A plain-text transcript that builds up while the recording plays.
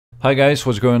Hi guys,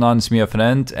 what's going on? It's me, a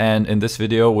friend, and in this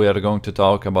video we are going to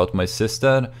talk about my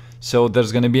sister. So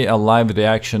there's gonna be a live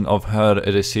reaction of her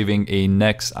receiving a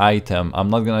next item.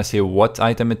 I'm not gonna say what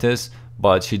item it is,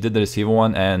 but she did receive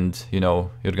one, and you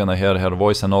know, you're gonna hear her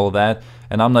voice and all that.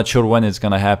 And I'm not sure when it's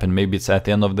gonna happen. Maybe it's at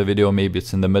the end of the video, maybe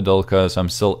it's in the middle, because I'm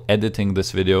still editing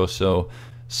this video. So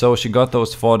she got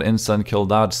those 4 instant kill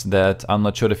darts that I'm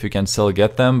not sure if you can still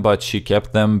get them, but she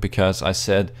kept them because I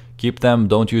said keep them,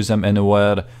 don't use them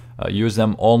anywhere. Use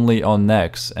them only on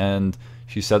Nex, and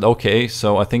she said okay.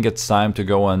 So I think it's time to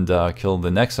go and kill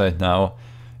the Nex right now.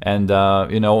 And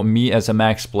you know, me as a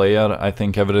max player, I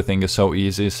think everything is so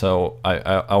easy, so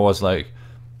I was like,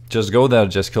 just go there,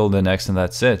 just kill the Nex, and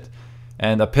that's it.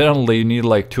 And apparently you need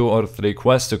like 2 or 3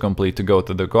 quests to complete to go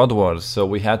to the God Wars, so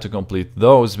we had to complete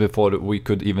those before we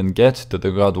could even get to the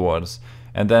God Wars.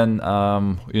 And then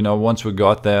you know, once we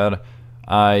got there,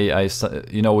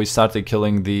 you know, we started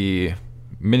killing the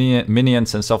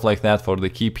minions and stuff like that for the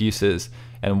key pieces.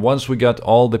 And once we got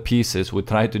all the pieces, we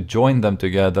tried to join them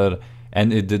together,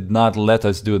 and it did not let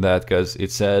us do that because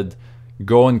it said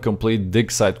go and complete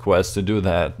dig site quest to do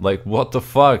that. Like, what the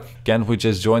fuck, can't we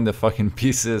just join the fucking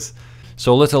pieces?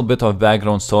 So a little bit of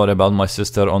background story about my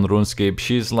sister on RuneScape.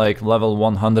 She's like level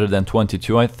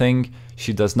 122, I think.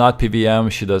 She does not PVM,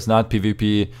 she does not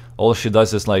PvP. All she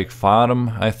does is like farm,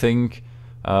 I think.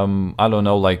 I don't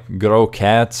know, like grow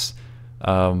cats,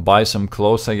 buy some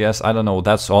clothes, I guess. I don't know,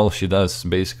 that's all she does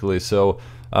basically. So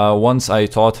once I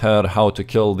taught her how to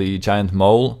kill the giant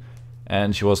mole,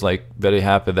 and she was like very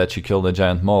happy that she killed the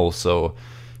giant mole. So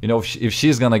you know, if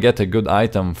she's gonna get a good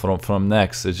item from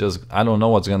Nex, it's just, I don't know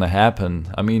what's gonna happen.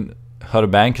 I mean, her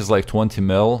bank is like 20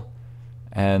 mil,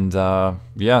 and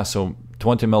yeah, so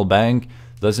 20 mil bank,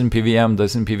 doesn't PVM,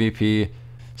 doesn't PvP.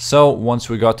 So once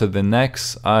we got to the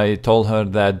Nex, I told her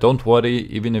that don't worry,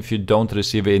 even if you don't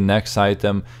receive a Nex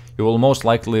item, you will most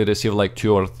likely receive like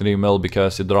 2 or 3 mil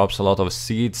because it drops a lot of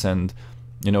seeds and,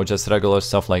 you know, just regular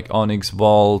stuff like onyx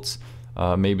vaults,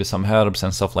 maybe some herbs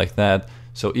and stuff like that.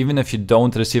 So even if you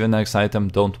don't receive a Nex item,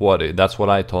 don't worry. That's what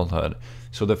I told her.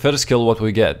 So the first kill, what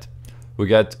we get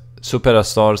Super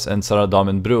Astors and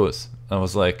Saradomin Brews. I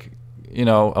was like, you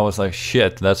know, I was like,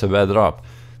 shit, that's a bad drop.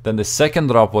 Then the second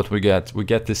drop, what we get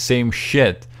the same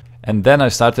shit. And then I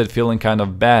started feeling kind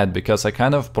of bad because I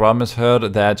kind of promised her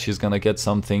that she's gonna get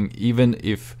something even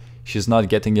if she's not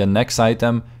getting a Nex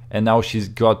item. And now she's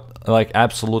got like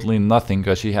absolutely nothing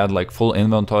because she had like full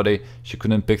inventory. She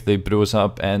couldn't pick the brews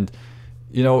up, and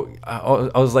you know,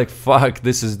 I was like, fuck,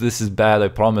 this is bad, I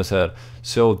promise her.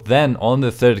 So then on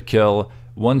the third kill,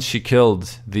 once she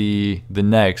killed the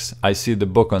Nex, I see the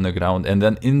book on the ground, and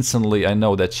then instantly I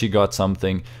know that she got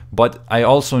something. But I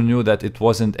also knew that it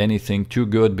wasn't anything too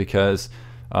good because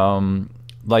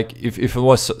like if it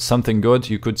was something good,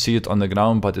 you could see it on the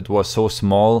ground, but it was so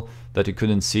small that you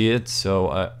couldn't see it.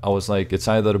 So I was like, it's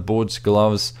either boots,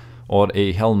 gloves, or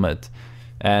a helmet.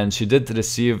 And she did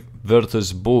receive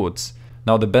Virtus boots.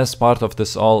 Now the best part of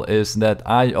this all is that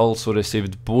I also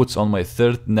received boots on my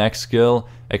third Nex kill,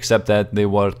 except that they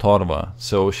were Torva.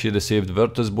 So she received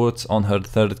Virtus boots on her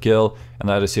third kill, and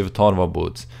I received Torva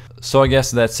boots. So I guess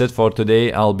that's it for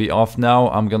today. I'll be off now.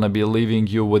 I'm gonna be leaving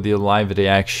you with the live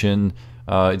reaction.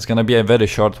 It's gonna be a very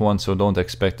short one, so don't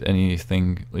expect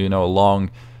anything, you know,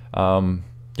 long.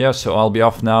 Yeah, so I'll be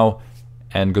off now,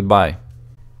 and goodbye.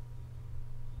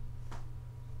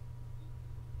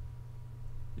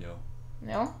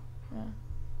 Jo?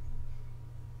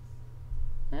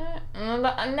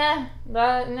 Ne,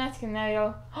 da nettopp ned,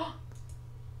 jo.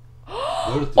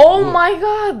 Oh my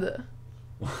god!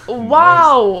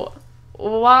 Wow!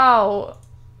 Wow!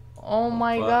 Oh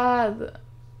my god!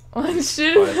 Man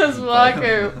širdis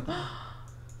vakar.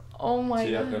 Oh my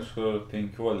god. Čia kažkur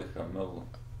 15 mil,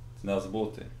 nes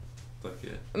būtai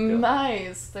tokie.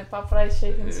 Nice, tai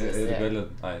paprašykins visi. Ir gali,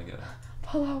 ai gerai.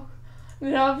 Palauk,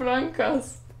 ne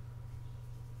rankas.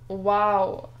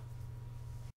 Wow.